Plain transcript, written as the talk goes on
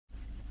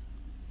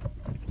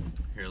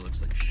here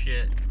looks like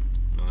shit.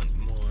 Not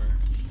anymore.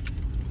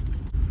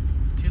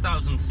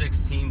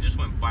 2016 just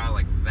went by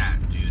like that,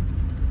 dude.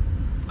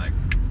 Like,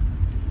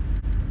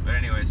 but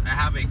anyways, I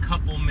have a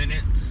couple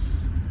minutes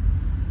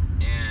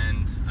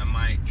and I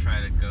might try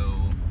to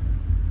go,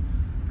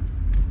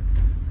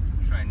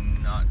 try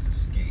not to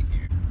skate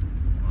here.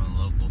 One of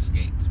the local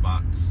skate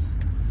spots.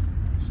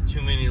 There's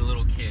too many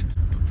little kids.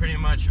 But pretty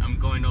much I'm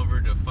going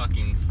over to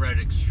fucking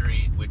Frederick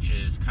Street, which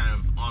is kind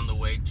of on the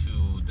way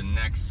to the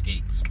next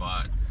skate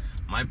spot.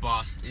 My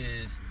boss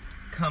is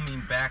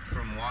coming back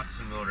from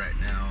Watsonville right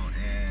now,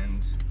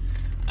 and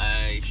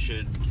I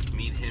should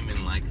meet him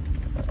in like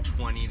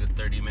 20 to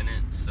 30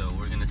 minutes. So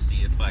we're gonna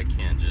see if I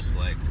can just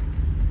like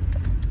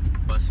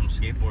bust some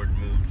skateboard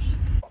moves.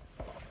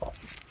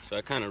 So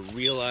I kind of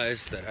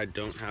realized that I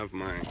don't have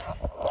my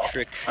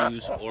trick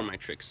shoes or my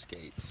trick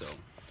skate, so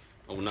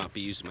I will not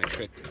be using my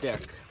trick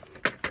deck,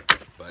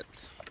 but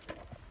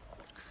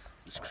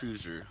this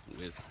cruiser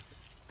with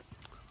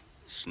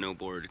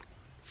snowboard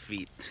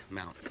feet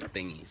mount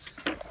thingies.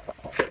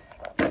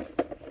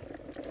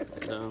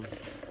 And,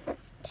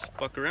 just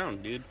fuck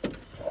around, dude.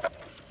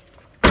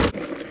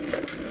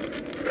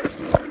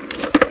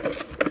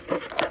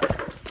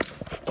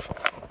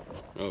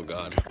 Oh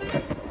God.